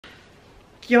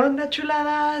¿Qué onda,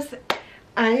 chuladas?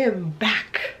 I am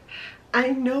back.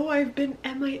 I know I've been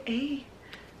MIA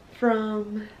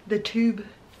from the tube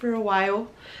for a while,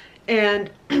 and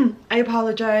I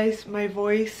apologize. My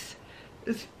voice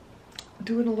is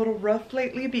doing a little rough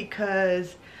lately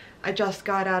because I just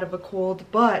got out of a cold,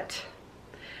 but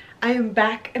I am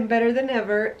back and better than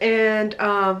ever. And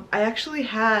I actually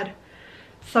had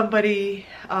somebody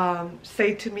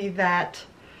say to me that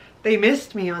they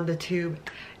missed me on the tube,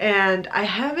 and I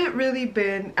haven't really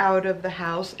been out of the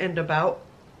house and about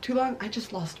too long. I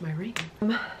just lost my ring.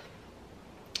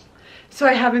 So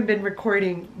I haven't been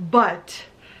recording, but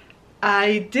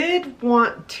I did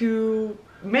want to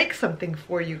make something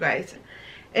for you guys.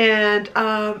 And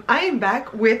I am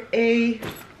back with a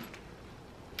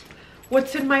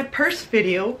what's in my purse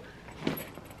video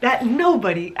that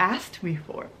nobody asked me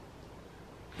for.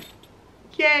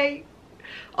 Yay!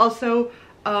 Also,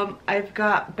 I've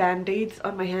got band-aids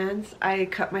on my hands. I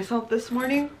cut myself this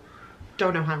morning.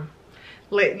 Don't know how.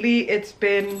 Lately, it's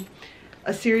been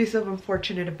a series of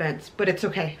unfortunate events, but it's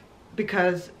okay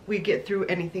because we get through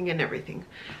anything and everything.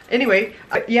 Anyway,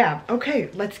 yeah, okay,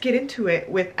 let's get into it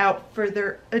without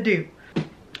further ado.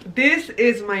 This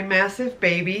is my massive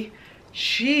baby.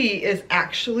 She is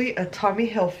actually a Tommy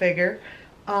Hilfiger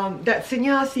that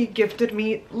Sinyasi gifted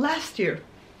me last year.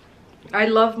 I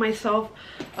love myself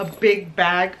a big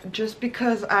bag just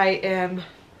because I am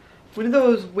one of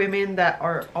those women that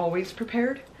are always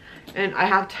prepared and I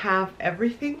have to have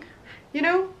everything, you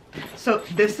know? So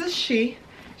this is she.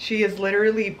 She is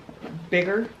literally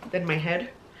bigger than my head.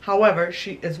 However,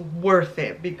 she is worth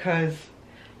it because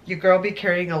your girl be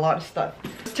carrying a lot of stuff.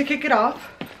 Just to kick it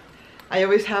off, I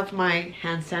always have my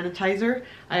hand sanitizer.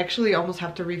 I actually almost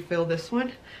have to refill this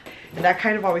one. And that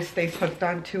kind of always stays hooked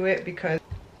onto it because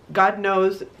God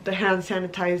knows the hand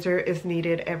sanitizer is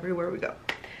needed everywhere we go.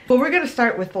 But we're gonna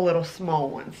start with the little small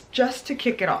ones just to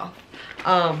kick it off.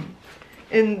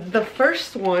 In the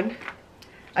first one,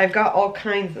 I've got all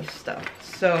kinds of stuff.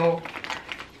 So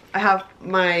I have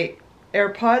my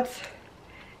AirPods,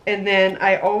 and then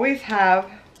I always have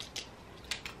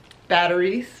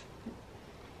batteries.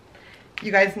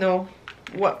 You guys know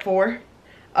what for.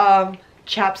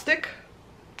 Chapstick.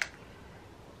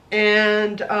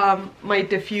 And my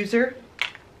diffuser,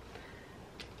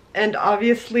 and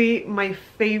obviously my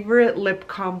favorite lip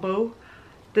combo.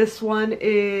 This one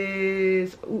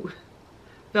is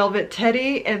Velvet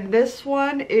Teddy, and this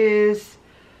one is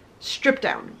Strip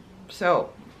Down. So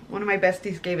one of my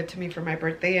besties gave it to me for my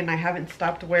birthday, and I haven't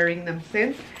stopped wearing them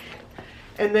since.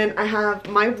 And then I have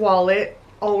my wallet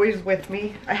always with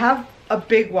me. I have a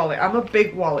big wallet. I'm a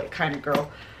big wallet kind of girl.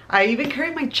 I even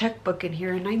carry my checkbook in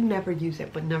here and I never use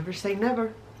it, but never say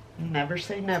never. Never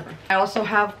say never. I also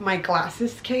have my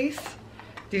glasses case.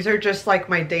 These are just like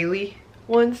my daily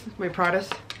ones, my Pradas.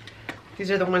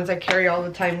 These are the ones I carry all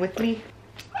the time with me.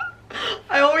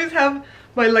 I always have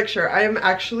my lecture. I am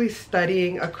actually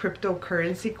studying a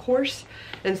cryptocurrency course,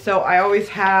 and so I always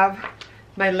have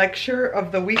my lecture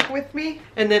of the week with me.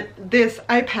 And then this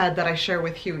iPad that I share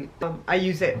with Huey, I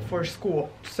use it for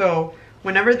school. So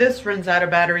whenever this runs out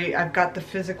of battery, I've got the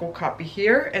physical copy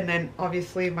here, and then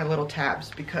obviously my little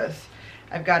tabs because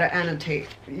I've got to annotate.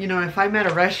 You know, if I'm at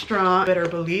a restaurant, better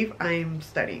believe I'm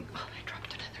studying. Oh, I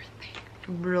dropped another thing.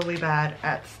 I'm really bad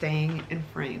at staying in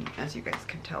frame, as you guys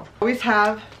can tell. I always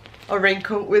have a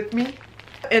raincoat with me.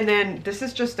 And then this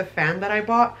is just a fan that I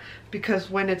bought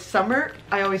because when it's summer,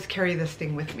 I always carry this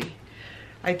thing with me.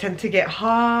 I tend to get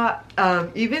hot,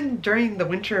 even during the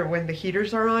winter when the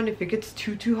heaters are on. If it gets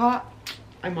too hot,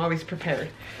 I'm always prepared.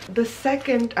 The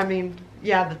third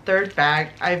bag,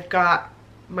 I've got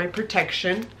my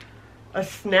protection, a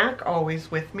snack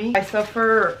always with me. I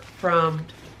suffer from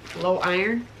low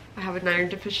iron. I have an iron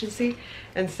deficiency,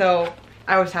 and so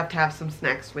I always have to have some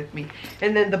snacks with me.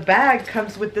 And then the bag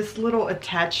comes with this little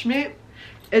attachment.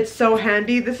 It's so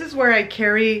handy. This is where I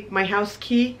carry my house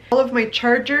key, all of my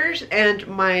chargers, and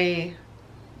my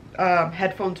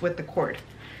headphones with the cord.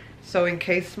 So in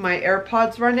case my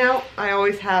AirPods run out, I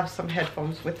always have some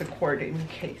headphones with the cord in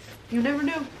case. You never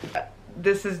know.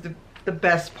 This is the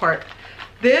best part.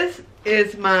 This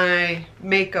is my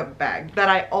makeup bag that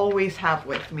I always have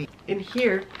with me. In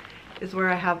here is where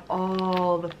I have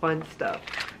all the fun stuff.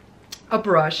 A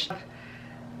brush,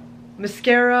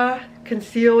 mascara,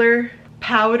 concealer,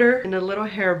 powder, and a little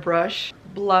hairbrush,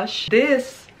 blush.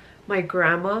 This my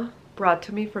grandma brought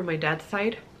to me from my dad's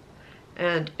side,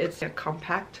 and it's a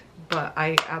compact, but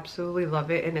I absolutely love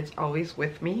it, and it's always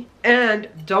with me. And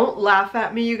don't laugh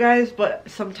at me, you guys, but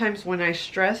sometimes when I'm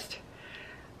stressed,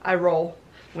 I roll.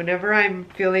 Whenever I'm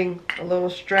feeling a little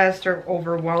stressed or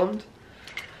overwhelmed,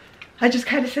 I just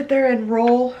kind of sit there and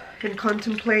roll and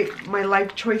contemplate my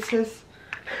life choices.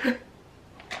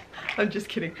 I'm just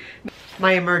kidding.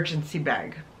 My emergency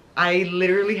bag. I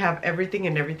literally have everything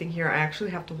and everything here. I actually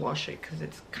have to wash it because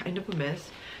it's kind of a mess.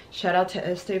 Shout out to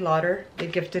Estee Lauder. They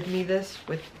gifted me this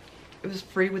with, it was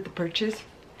free with the purchase.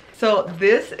 So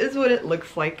this is what it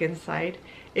looks like inside.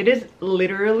 It is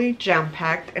literally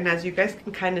jam-packed, and as you guys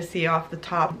can kind of see off the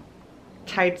top,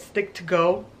 tight stick to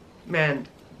go. Man,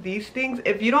 these things,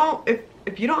 if you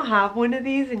don't have one of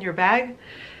these in your bag,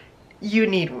 you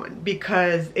need one,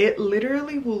 because it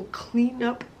literally will clean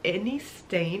up any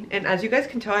stain. And as you guys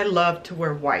can tell, I love to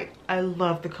wear white. I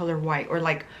love the color white, or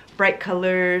like bright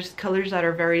colors that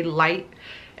are very light.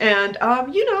 And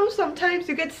you know, sometimes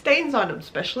you get stains on them,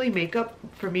 especially makeup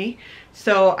for me.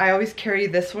 So I always carry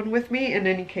this one with me in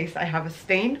any case I have a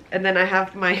stain. And then I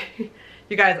have my,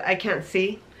 you guys, I can't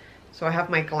see, so I have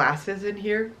my glasses in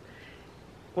here.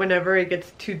 Whenever it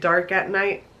gets too dark at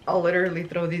night, I'll literally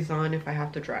throw these on if I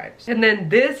have to drive. And then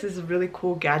this is a really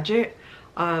cool gadget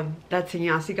that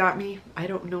Senyasi got me. I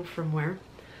don't know from where,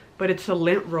 but it's a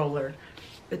lint roller.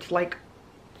 It's like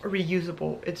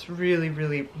reusable. It's really,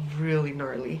 really, really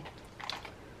gnarly.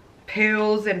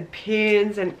 Pills and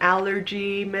pins and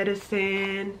allergy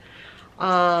medicine,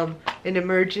 an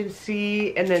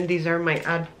emergency, and then these are my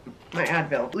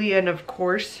Advil. And of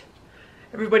course,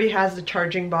 everybody has the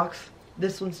charging box.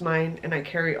 This one's mine, and I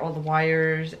carry all the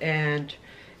wires and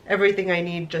everything I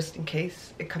need just in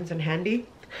case. It comes in handy.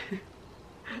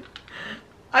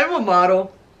 I'm a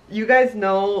model. You guys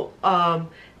know,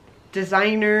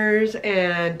 designers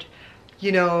and,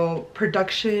 you know,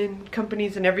 production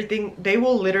companies and everything, they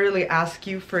will literally ask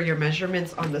you for your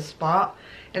measurements on the spot,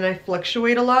 and I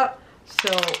fluctuate a lot,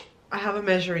 so I have a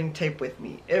measuring tape with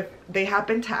me. If they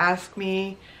happen to ask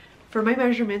me for my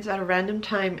measurements at a random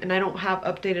time and I don't have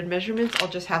updated measurements, I'll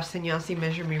just have Senyasi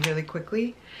measure me really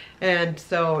quickly. And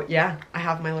so yeah, I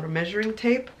have my little measuring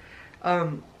tape,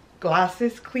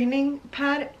 glasses cleaning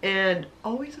pad, and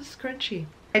always a scrunchie.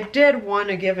 I did want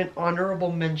to give an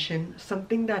honorable mention,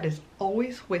 something that is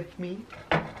always with me.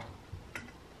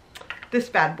 This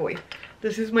bad boy.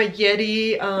 This is my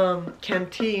Yeti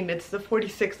canteen. It's the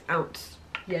 46-ounce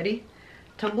Yeti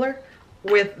tumbler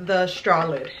with the straw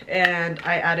lid, and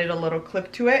I added a little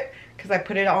clip to it because I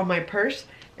put it on my purse,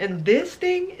 and this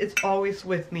thing is always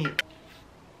with me.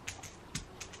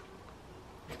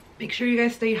 Make sure you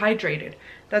guys stay hydrated.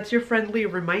 That's your friendly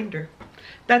reminder.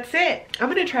 That's it. I'm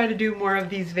gonna try to do more of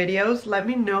these videos. Let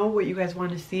me know what you guys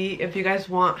want to see. If you guys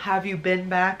want Have You Been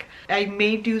back, I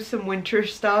may do some winter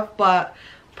stuff, but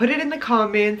put it in the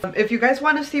comments. If you guys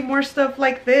want to see more stuff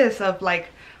like this, of like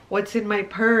what's in my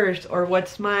purse, or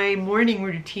what's my morning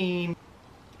routine,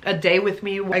 a day with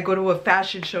me, I go to a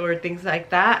fashion show or things like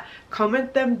that,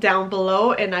 comment them down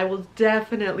below and I will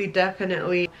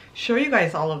definitely show you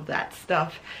guys all of that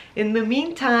stuff. In the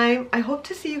meantime, I hope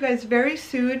to see you guys very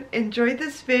soon. Enjoy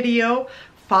this video.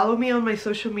 Follow me on my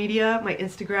social media. My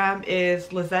Instagram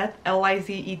is Lizeth,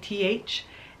 Lizeth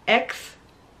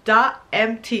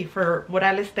X.mt for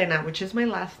Morales Tena, which is my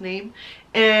last name,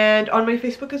 and on my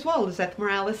Facebook as well, Lizeth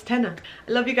Morales Tena.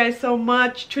 I love you guys so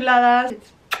much. Chuladas.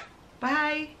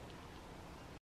 Bye.